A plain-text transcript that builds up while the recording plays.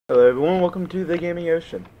Hello everyone, welcome to the Gaming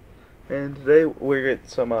Ocean. And today we're getting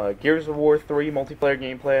some Gears of War 3 multiplayer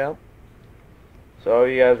gameplay out. So are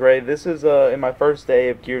you guys ready? This is in my first day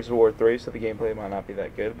of Gears of War 3, so the gameplay might not be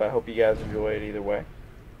that good, but I hope you guys enjoy it either way.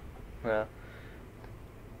 I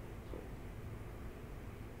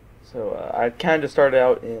kind of started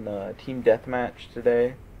out in Team Deathmatch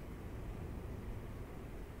today.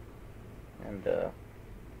 And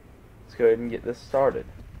let's go ahead and get this started.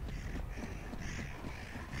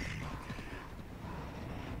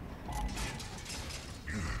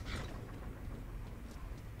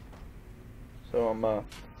 So I'd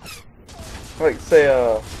like to say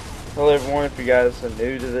hello everyone. If you guys are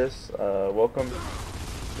new to this, welcome.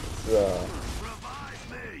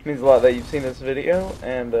 It means a lot that you've seen this video,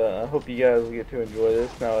 and I hope you guys will get to enjoy this.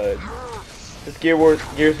 Now, it's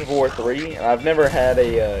Gears of War 3, and I've never had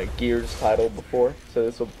a Gears title before, so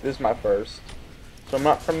this is my first. So I'm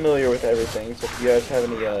not familiar with everything. So if you guys have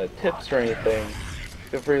any tips or anything,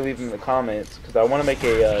 feel free to leave them in the comments, because I want to make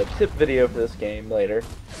a tip video for this game later.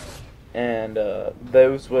 And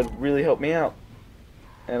those would really help me out.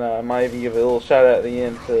 And I might even give a little shout out at the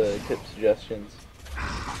end to tip suggestions.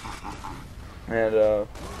 And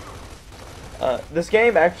this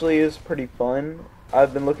game actually is pretty fun.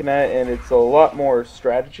 I've been looking at it, and it's a lot more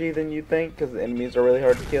strategy than you'd think, because the enemies are really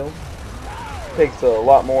hard to kill. It takes a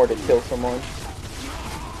lot more to kill someone.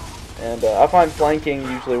 And I find flanking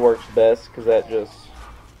usually works best, because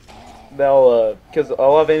because a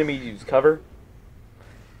lot of enemies use cover.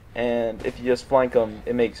 And if you just flank them,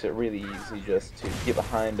 it makes it really easy just to get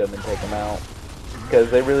behind them and take them out,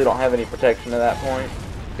 because they really don't have any protection at that point.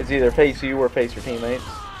 It's either face you or face your teammates.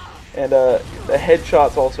 And the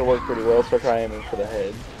headshots also work pretty well, so I try aiming for the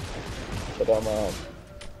head. But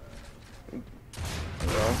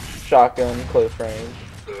shotgun, close range.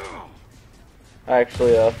 I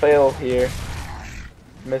actually failed here.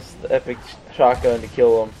 Missed the epic shotgun to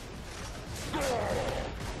kill him.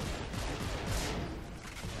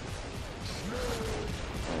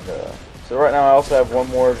 So right now I also have one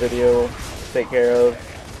more video to take care of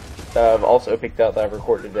that I've also picked out that I've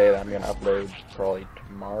recorded today that I'm going to upload probably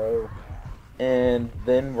tomorrow. And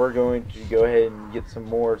then we're going to go ahead and get some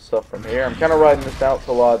more stuff from here. I'm kind of riding this out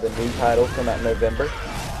so a lot of the new titles come out in November.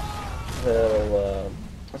 So,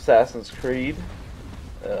 Assassin's Creed,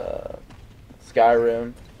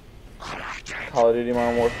 Skyrim, Call of Duty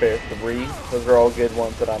Modern Warfare 3. Those are all good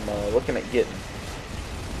ones that I'm looking at getting.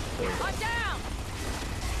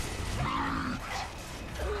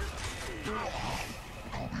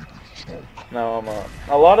 So, now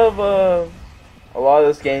a lot of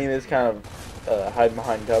this game is kind of hiding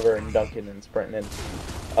behind cover and dunking and sprinting.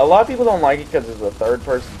 A lot of people don't like it because it's a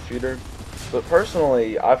third-person shooter, but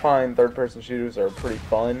personally, I find third-person shooters are pretty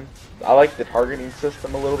fun. I like the targeting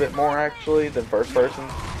system a little bit more actually than first-person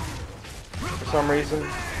for some reason.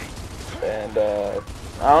 And I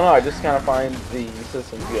don't know, I just kind of find the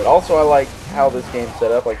system good. Also, I like how this game's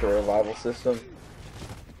set up, like the revival system.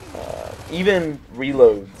 Even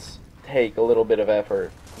reloads take a little bit of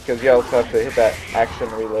effort, because you also have to hit that action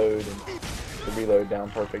reload and the reload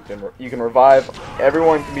down perfect, and you can revive.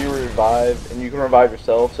 Everyone can be revived, and you can revive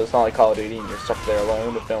yourself, so it's not like Call of Duty and you're stuck there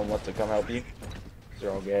alone if no one wants to come help you, because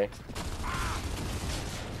they're all gay.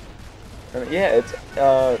 And yeah, it's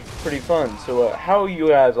pretty fun. So how are you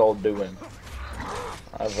guys all doing?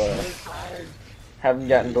 Haven't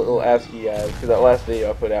gotten to ask you guys, because that last video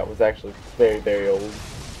I put out was actually very old.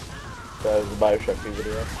 That was the Bioshock 2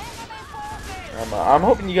 video. I'm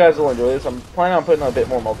hoping you guys will enjoy this. I'm planning on putting a bit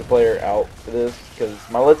more multiplayer out for this, because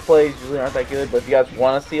my Let's Plays usually aren't that good, but if you guys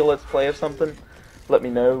want to see a Let's Play of something, let me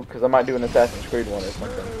know, because I might do an Assassin's Creed one or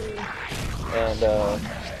something. And,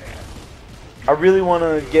 I really want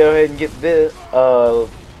to go ahead and get this. I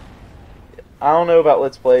don't know about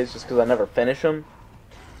Let's Plays just because I never finish them.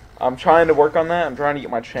 I'm trying to work on that. I'm trying to get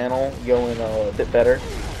my channel going a bit better.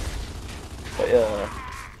 But,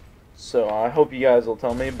 so I hope you guys will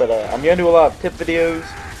tell me, but I'm going to do a lot of tip videos,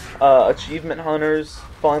 achievement hunters,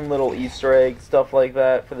 fun little Easter eggs, stuff like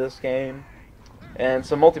that for this game, and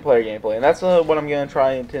some multiplayer gameplay, and that's what I'm going to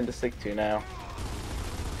try and intend to stick to now.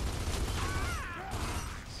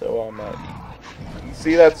 So you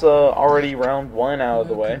see that's already round 1 out of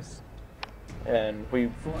the way, and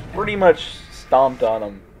we pretty much stomped on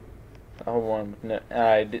them.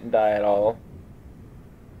 I didn't die at all.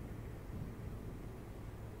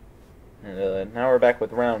 And now we're back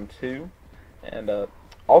with round 2. And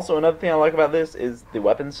also another thing I like about this is the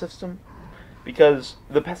weapon system, because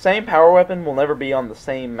the same power weapon will never be on the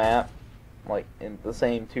same map, like in the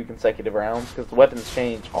same 2 consecutive rounds, because the weapons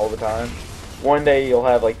change all the time. One day you'll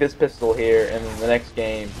have like this pistol here, and then the next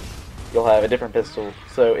game you'll have a different pistol.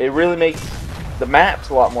 So it really makes the maps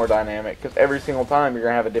a lot more dynamic, because every single time you're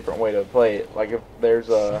going to have a different way to play it. Like if there's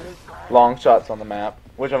long shots on the map,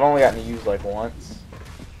 which I've only gotten to use like once,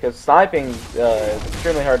 because sniping is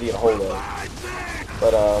extremely hard to get a hold of.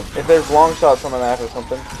 But if there's long shots on the map or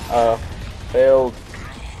something, failed.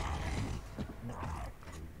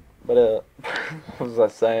 But what was I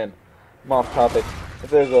saying? I'm off topic. If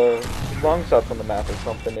there's long shots on the map or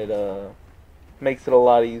something, it makes it a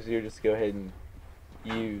lot easier just to go ahead and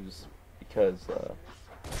use, because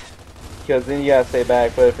then you gotta stay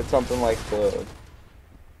back. But if it's something like the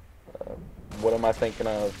what am I thinking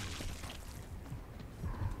of?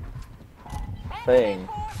 Thing.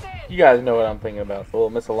 You guys know what I'm thinking about. The little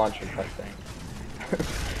missile launcher type thing.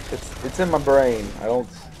 it's in my brain. I don't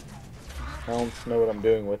know what I'm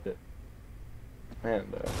doing with it.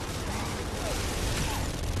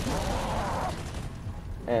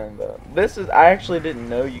 And this is, I actually didn't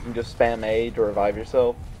know you can just spam A to revive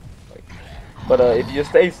yourself. But if you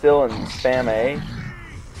just stay still and spam A,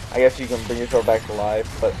 I guess you can bring yourself back to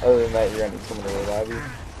life. But other than that, you're gonna need someone to revive you.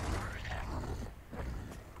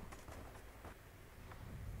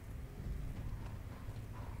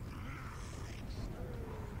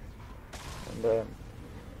 And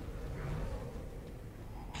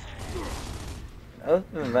other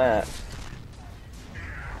than that,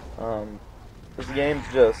 this game's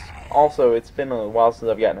just, also, it's been a while since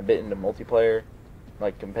I've gotten a bit into multiplayer,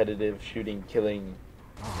 like competitive shooting, killing,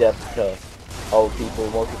 death to all people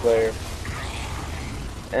multiplayer.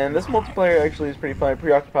 And this multiplayer actually is pretty fun. It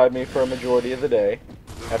preoccupied me for a majority of the day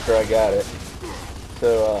after I got it.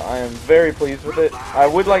 So I am very pleased with it. I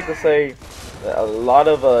would like to say that a lot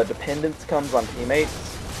of dependence comes on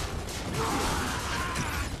teammates,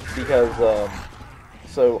 because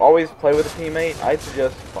so always play with a teammate. I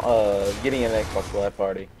suggest getting an Xbox Live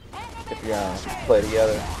Party if you're gonna play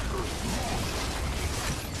together,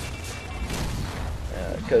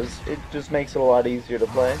 because it just makes it a lot easier to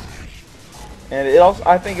play. And it also,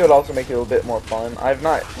 I think it would also make it a little bit more fun. I've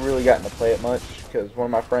not really gotten to play it much, because one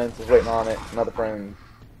of my friends is waiting on it. Another friend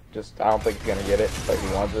just, I don't think he's gonna get it, but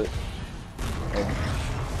he wants it.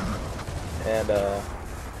 And a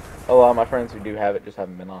lot of my friends who do have it just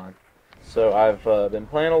haven't been on. So I've been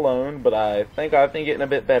playing alone, but I think I've been getting a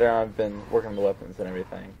bit better. I've been working on the weapons and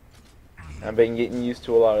everything. I've been getting used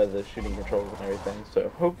to a lot of the shooting controls and everything. So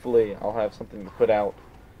hopefully I'll have something to put out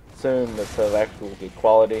soon that's of actual good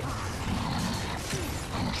quality.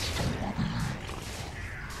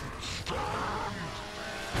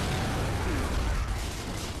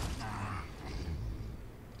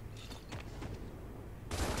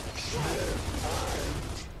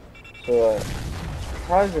 So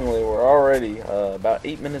surprisingly, we're already about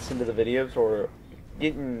 8 minutes into the video, so we're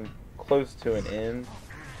getting close to an end.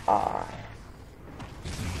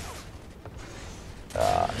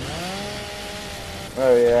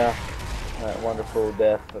 Oh yeah, that wonderful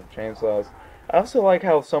death of chainsaws. I also like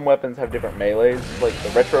how some weapons have different melees, like the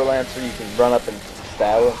Retro Lancer, you can run up and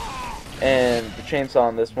stab them, and the chainsaw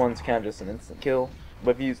on this one's kind of just an instant kill.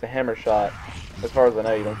 But if you use the hammer shot, as far as I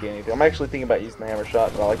know, you don't get anything. I'm actually thinking about using the hammer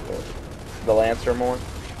shot, but I like the Lancer more.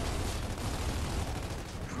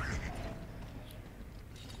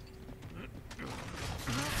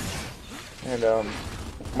 And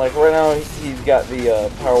like right now, he's got the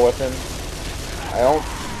power weapon. I don't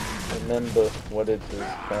remember what it is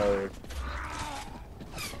called,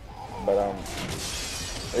 but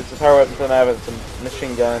it's a power weapon. So I have it's a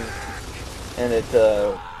machine gun, and it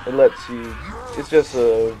lets you. It's just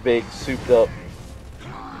a big souped up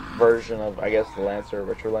version of, I guess, the Lancer,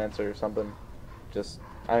 Retro Lancer or something. Just,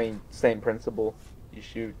 I mean, same principle. You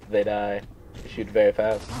shoot, they die. You shoot very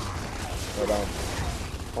fast. But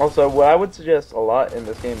also, what I would suggest a lot in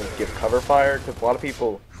this game is give cover fire, because a lot of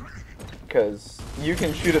people, because you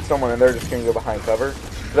can shoot at someone and they're just going to go behind cover.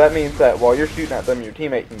 So that means that while you're shooting at them, your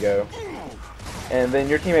teammate can go, and then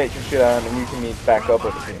your teammate can shoot at them, and you can meet back up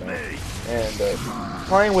with a teammate. And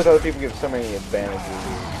playing with other people gives so many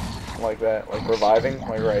advantages like that, like reviving,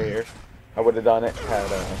 like right here. I would have done it had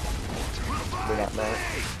we not known.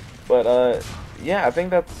 But yeah, I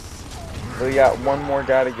think that's, we got one more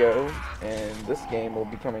guy to go, and this game will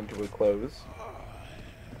be coming to a close.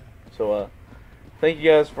 So thank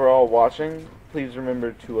you guys for all watching. Please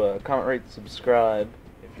remember to comment, rate, subscribe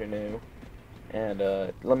if you're new. And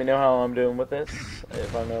let me know how I'm doing with this.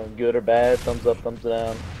 If I'm doing good or bad, thumbs up, thumbs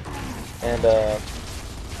down. And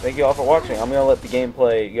thank you all for watching. I'm going to let the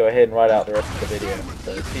gameplay go ahead and write out the rest of the video.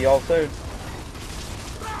 So see y'all soon.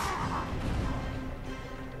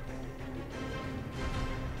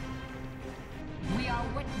 We are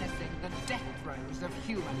witnessing the death throes of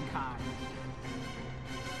humankind.